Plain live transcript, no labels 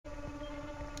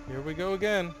Here we go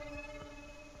again.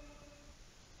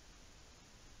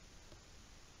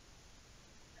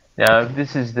 Now, if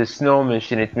this is the snow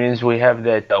mission, it means we have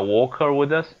that walker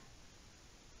with us.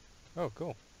 Oh,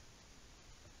 cool.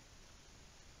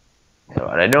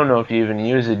 But I don't know if you even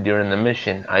use it during the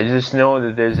mission. I just know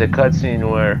that there's a cutscene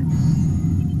where...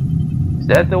 Is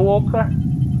that the walker?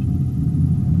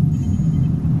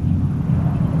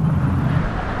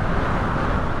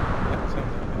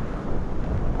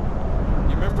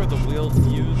 You remember the wheeled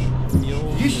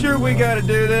mule? You sure we gotta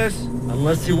do this?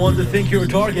 Unless you want to think you're a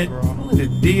target. The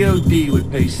DOD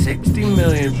would pay $60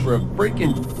 million for a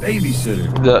freaking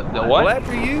babysitter. The what? Well,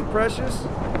 after you, precious.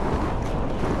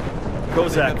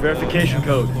 Kozak verification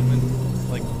code.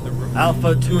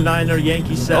 Alpha 29er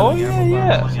Yankee 7. Oh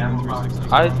yeah.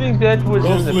 I think that was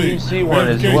in the PC one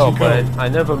as well, but I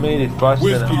never made it fast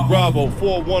enough. Whiskey Bravo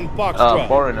 41 Foxtrot.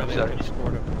 Foreign, I'm sorry.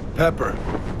 Pepper,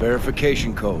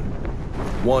 verification code.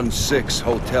 16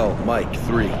 Hotel Mike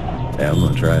 3. Yeah, I'm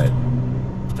gonna try it.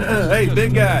 Hey,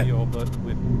 big guy.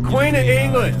 Queen of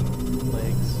England.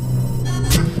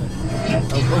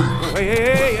 Oh,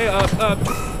 hey,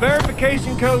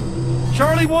 verification code.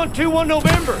 Charlie 121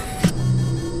 November.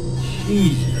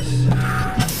 Jesus.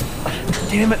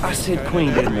 Damn it, I said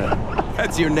Queen, didn't I?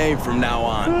 That's your name from now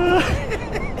on.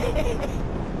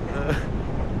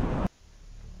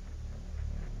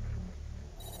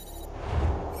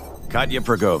 Katya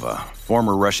Progova,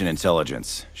 former Russian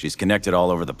intelligence. She's connected all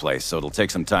over the place, so it'll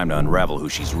take some time to unravel who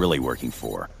she's really working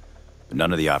for. But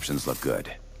none of the options look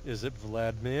good. Is it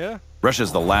Vladimir?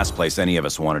 Russia's the last place any of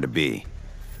us wanted to be.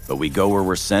 But we go where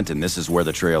we're sent, and this is where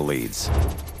the trail leads.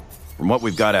 From what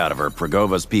we've got out of her,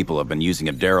 Progova's people have been using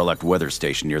a derelict weather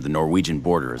station near the Norwegian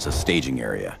border as a staging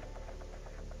area.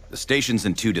 The station's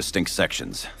in 2 distinct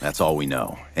sections. That's all we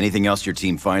know. Anything else your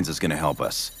team finds is gonna help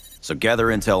us. So gather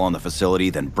intel on the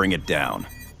facility, then bring it down.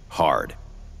 Hard.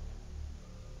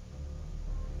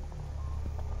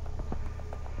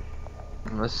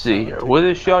 Let's see here. With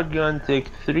a shotgun,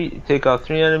 take out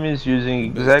 3 enemies using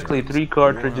exactly 3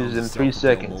 cartridges in 3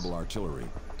 seconds. I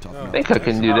think I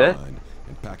can do that.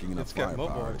 It's got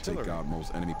mobile artillery. Take out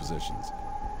most enemy positions.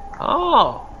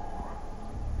 Oh.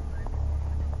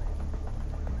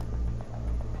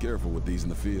 Careful with these in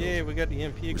the field. Yeah, we got the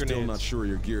EMP We're grenades. still not sure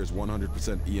your gear is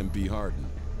 100% EMP hardened.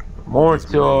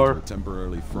 Mortar.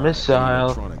 Temporarily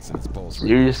Missile.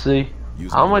 Seriously?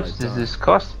 How much does this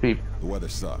cost people? The weather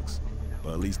sucks,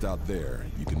 but at least out there,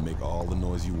 you can make all the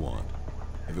noise you want.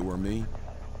 If it were me,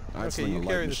 I'd Okay, sling you a light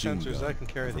carry the machine sensors, gun. I can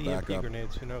carry For the EMP backup,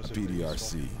 grenades, who knows if they're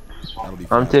useful. PDRC. That'll be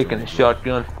I'm faster taking than a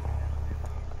shotgun.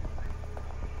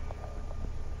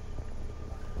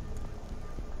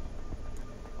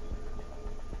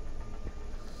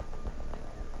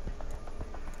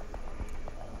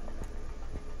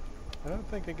 I don't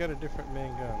think I got a different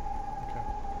main gun. Okay.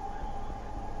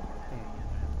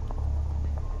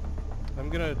 I'm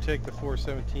gonna take the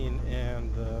 417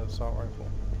 and the assault rifle.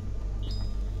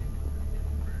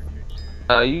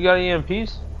 You got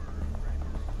EMPs?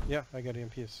 Yeah, I got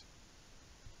EMPs.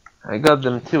 I got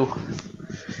them too.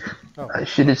 Oh. I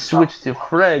should have switched to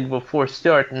frag before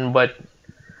starting, but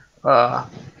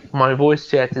my voice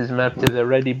chat is mapped to the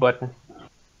ready button.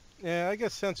 Yeah, I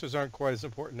guess sensors aren't quite as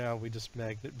important now. We just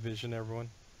magnet vision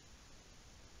everyone.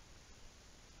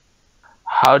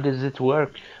 How does it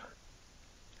work?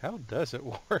 How does it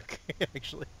work,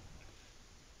 actually?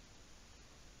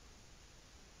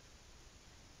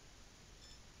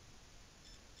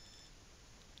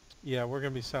 Yeah, we're gonna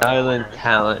be Silent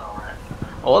Talon.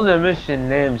 All the mission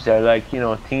names are like, you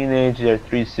know, teenage, they're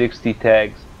 360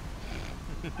 tags.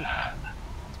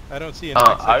 I don't see an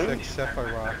XXX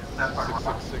Sephiroth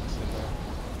 666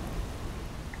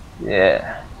 in there.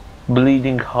 Yeah.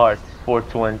 Bleeding Heart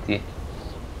 420.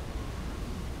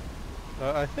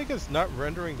 I think it's not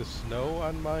rendering the snow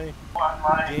on my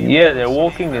game. Yeah, they're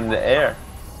walking in the air.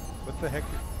 What the heck?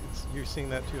 You're seeing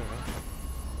that too, huh?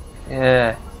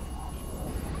 Yeah.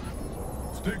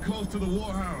 Stay close to the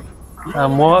Warhound.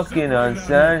 I'm walking on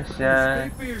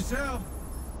sunshine. Speak for yourself.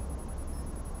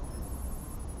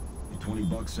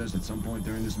 $20 says at some point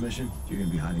during this mission, you're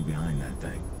gonna be hiding behind that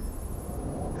thing.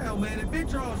 Hell, man, if it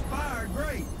draws fire,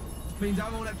 great. This means I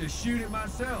won't have to shoot it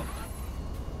myself.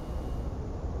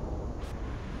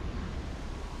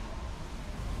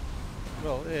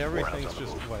 Well, everything's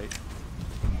just white.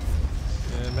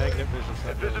 Yeah, magnet vision's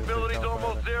not really Visibility's tell about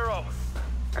almost it. zero.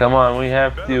 Come on, we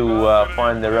have to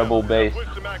find the rebel base.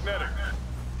 Switch to magnetic.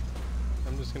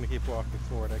 I'm just gonna keep walking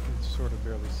forward. I can sort of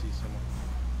barely see someone.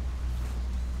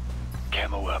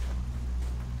 Camo up.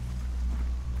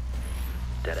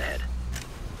 Dead ahead.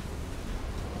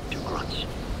 2 grunts.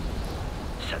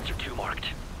 Sensor 2 marked.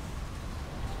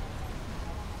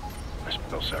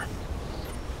 No, sir.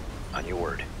 On your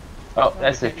word. Oh,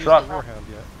 that's we a can't use truck. the Warhound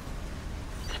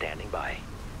yet. Standing by.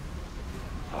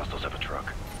 Hostiles have a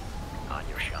truck. On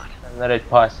your shot. And let it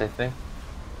pass, I think.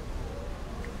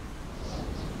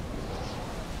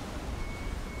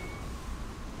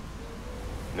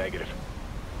 Negative.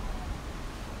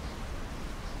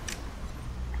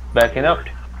 Backing up.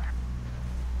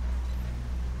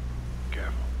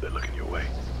 Careful, they're looking your way.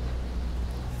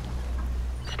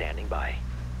 Standing by.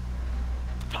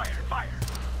 Fire, fire!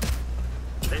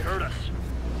 They heard us.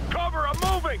 Cover, I'm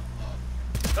moving!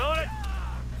 On it!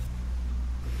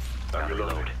 I'm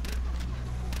reload.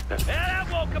 That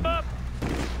won't come up!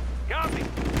 Copy!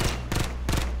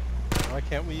 Why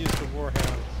can't we use the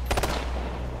Warhound?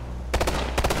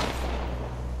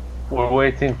 We're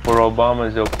waiting for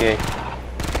Obama's okay.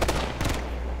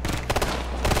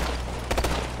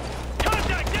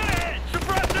 Contact, get ahead!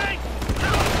 Suppressing!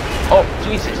 Oh,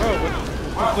 Jesus.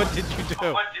 Whoa, what did you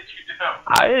do?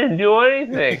 I didn't do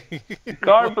anything. The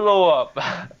car blew up.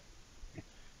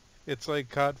 It's like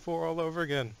COD 4 all over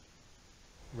again.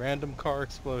 Random car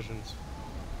explosions.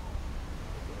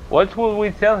 What will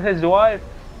we tell his wife?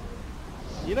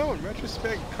 You know, in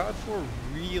retrospect, COD 4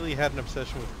 really had an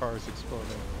obsession with cars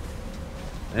exploding.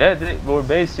 Yeah, they were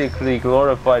basically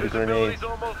glorified grenades. Visibility's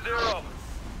almost zero.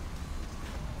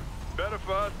 Better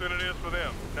for us than it is for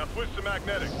them. Now switch to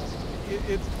magnetic.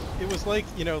 It was like,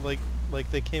 you know, like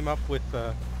they came up with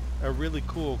a really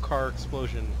cool car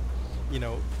explosion, you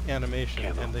know, animation,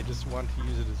 and they just wanted to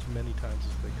use it as many times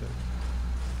as they could.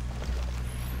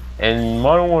 In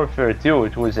Modern Warfare 2,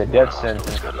 it was a death sentence.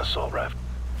 It's got an assault rifle.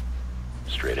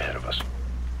 Straight ahead of us.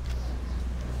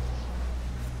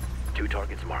 2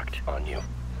 targets marked. On you.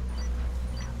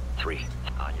 3.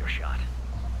 On your shot.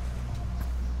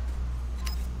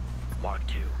 Mark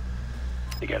 2.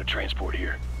 You got a transport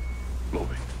here.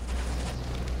 Moving.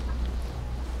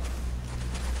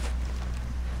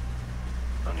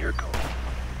 On your go.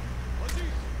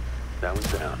 That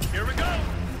one's down. Here we go!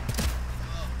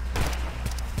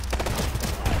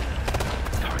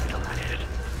 Target eliminated.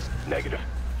 Negative.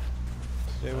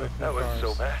 Stay away from That the was cars.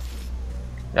 so bad.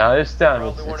 Now this time,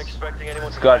 Probably weren't expecting anyone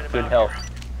it's to got find him good out health. here.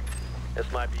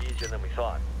 This might be easier than we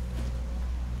thought.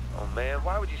 Oh man,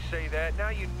 why would you say that? Now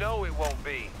you know it won't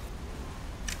be.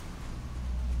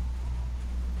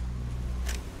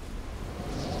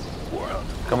 Warhound.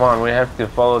 Come on, we have to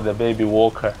follow the baby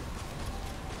Walker.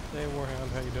 Hey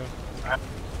Warhound, how you doing?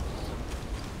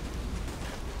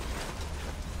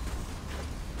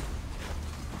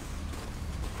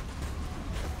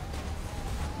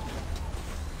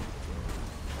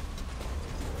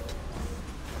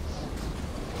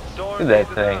 Storm Look at that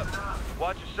easing thing. up.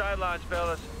 Watch your sidelines,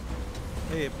 fellas.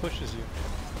 Hey, it pushes you.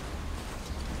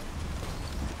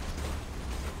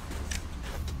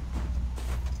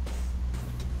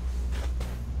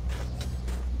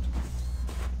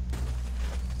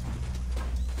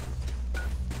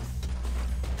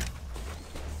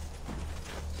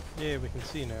 Yeah, we can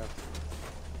see now.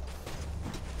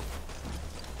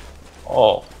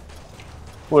 Oh,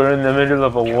 we're in the middle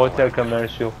of a water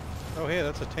commercial. Oh, hey,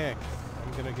 that's a tank.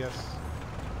 I'm gonna guess.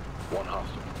 One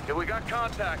hostile. Yeah, we got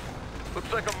contact.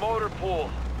 Looks like a motor pool.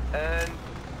 And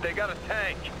they got a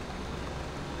tank.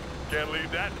 Can't leave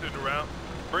that sitting around.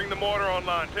 Bring the mortar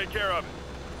online. Take care of it.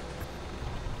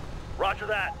 Roger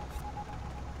that.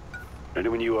 Ready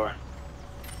when you are.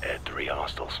 Add 3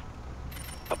 hostiles.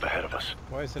 Up ahead of us.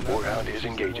 Why is it not? Warhound is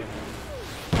engaging.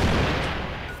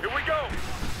 Here we go.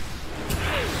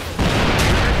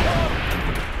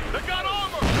 They got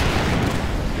armor.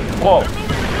 Whoa! They're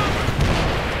moving to cover. Moving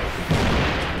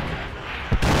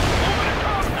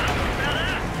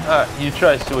to cover. You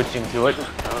try switching to it. I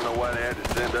don't know why they had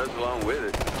to send us along with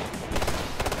it.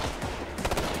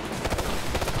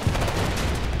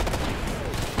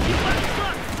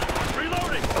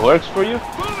 Reloading. It works for you?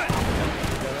 Move it.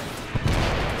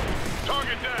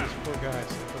 Target down. Poor guys.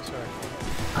 So sorry.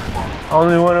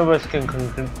 Only one of us can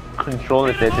control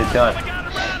it at a time. I got a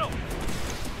rattle.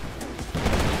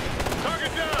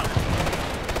 Target down.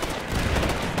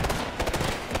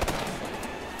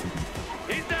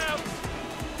 He's down.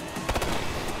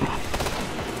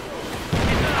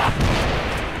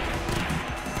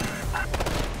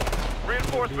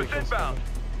 Reinforcements inbound.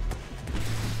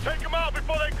 Take them out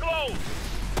before they close.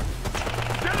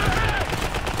 Get ahead.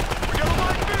 We got a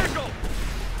light vehicle.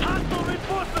 Hostile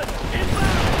reinforcement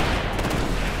inbound.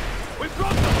 We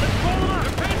broke them. Let's roll them.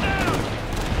 They're pinned down.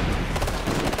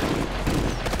 Target down.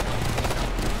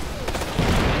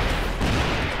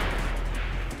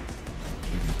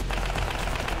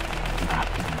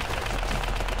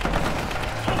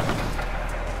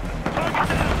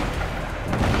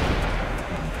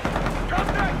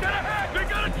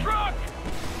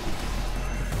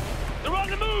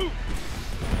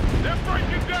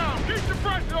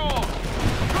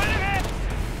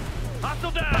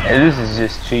 Hostile down! And this is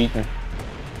just cheating.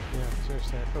 Yeah,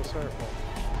 seriously, I feel sorry for him.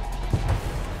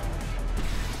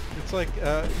 It's like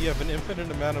you have an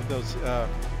infinite amount of those,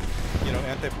 you know,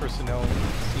 anti-personnel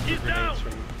secret grenades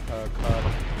from COD.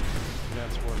 And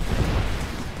that's working.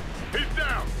 He's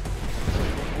down!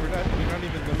 We're not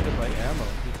even limited by ammo.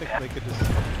 You think they could just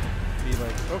be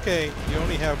like, okay, you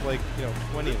only have like, you know,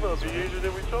 20 of This these. might be easier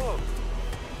than we thought.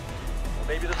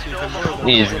 Maybe the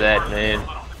He's that, man.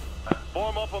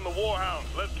 Form up on the Warhounds.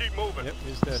 Let's keep moving. Yep,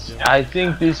 he's dead, Jim. I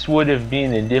think this would have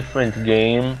been a different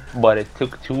game, but it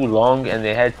took too long and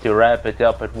they had to wrap it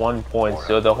up at one point,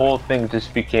 so the whole thing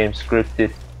just became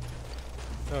scripted.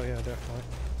 Oh yeah, definitely.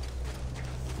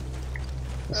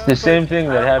 It's the same thing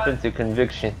that happened to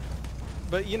Conviction.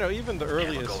 But you know, even the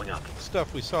earliest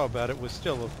stuff we saw about it was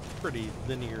still a pretty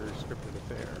linear scripted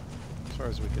affair, as far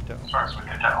as we could tell.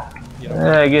 You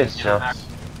know, I guess so.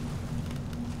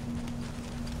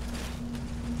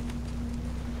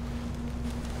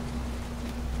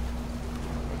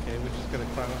 Okay, we're just gonna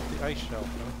climb up the ice shelf,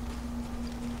 huh?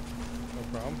 No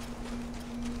problem.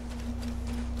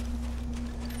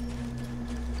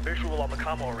 Visual on the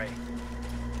commo array.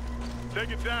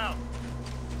 Take it down.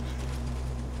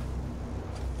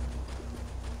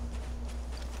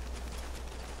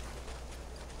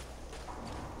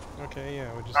 Okay, yeah,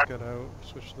 we just gotta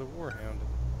switch to the Warhound.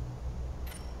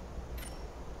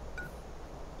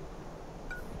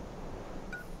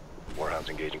 Warhounds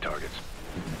engaging targets.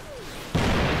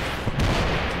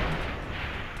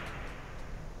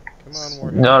 Come on,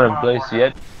 Warhound. Not in place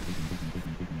yet.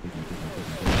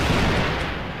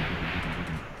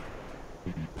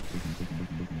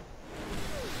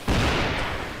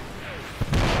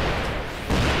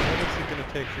 What is it gonna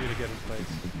take for you to get in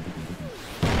place?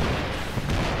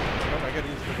 Oh, I gotta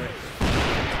use the brake.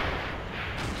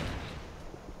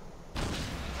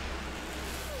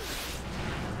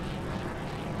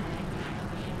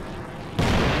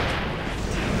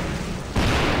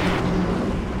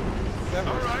 That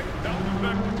works. Alright, that was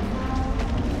effective.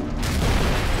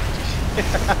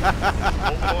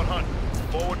 Hold on, Hunt.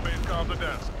 Forward base comms are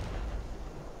down.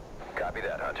 Copy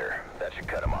that, Hunter. That should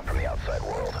cut him off from the outside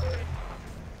world.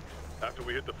 After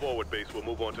we hit the forward base, we'll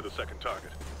move on to the second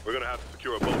target. We're gonna have to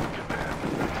secure a boat to get there.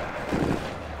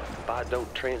 If I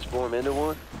don't transform into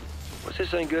one, what's this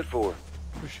thing good for?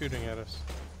 Who's shooting at us?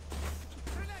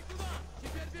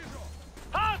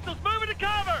 Hostiles moving to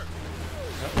cover!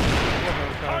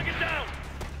 Warhound coming. Target down!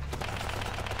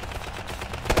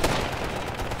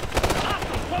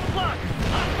 Hostile 12 o'clock!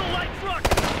 Hostile light truck!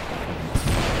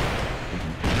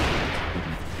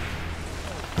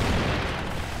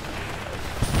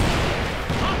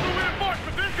 Hostile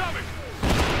reinforcements incoming!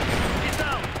 He's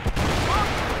down!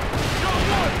 Go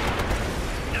one!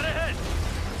 Get ahead!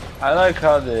 I like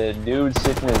how the dudes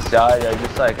sitting inside are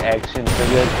just like action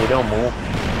figures, they don't move.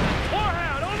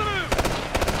 Warhound on the move!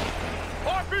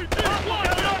 RPG! Look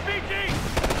out, RPG!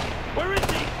 Where is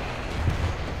he?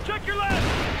 Check your left!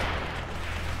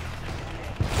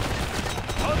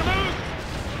 On the move!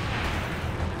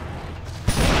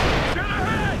 Get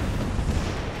ahead!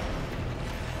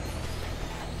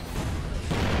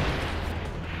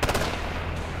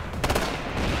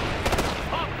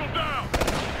 Hostile down!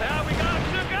 Now we got him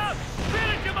shook up!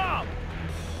 Finish him off!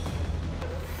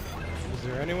 Is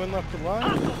there anyone left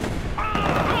alive?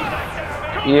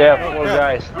 Yeah, poor crap.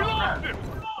 guys. We lost him!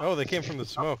 Oh, they came from the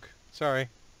smoke. Sorry.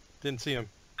 Didn't see him.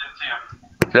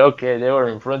 It's okay, they were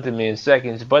in front of me in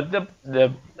seconds, but the You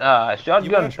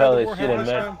shotgun wanna try the pellets should Warhound have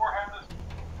this meant. time?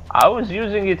 I was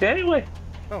using it anyway.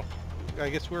 Oh, I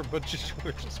guess we're just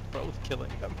both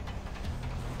killing them.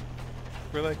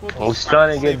 We're like, we'll I was just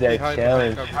trying to get safely that hide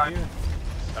behind challenge. cover here.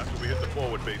 After we hit the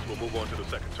forward base, we'll move on to the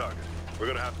second target. We're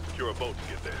gonna have to secure a boat to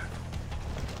get there.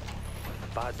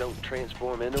 If I don't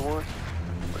transform into one,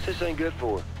 what's this thing good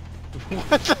for?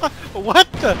 What the? What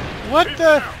the? What He's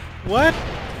the? down. What?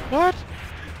 What?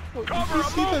 Cover, You I'm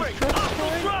see those moving! trucks Hostile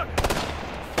flying?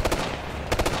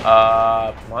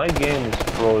 truck! My game is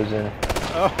frozen.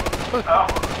 Oh.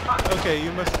 Okay,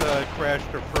 you must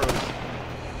crashed or froze.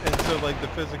 And so like the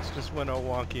physics just went all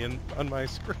wonky and on my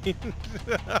screen.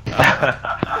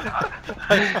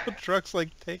 I saw trucks like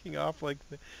taking off like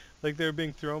they were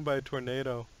being thrown by a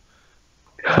tornado.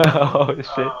 Oh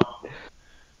shit.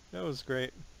 That was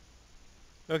great.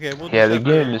 Okay, we'll Yeah, just the have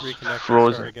game to is reconnect and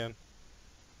frozen. start again.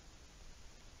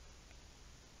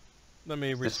 Let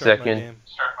me Just a restart my second. game.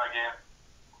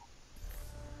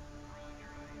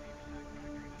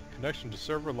 Connection to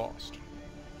server lost.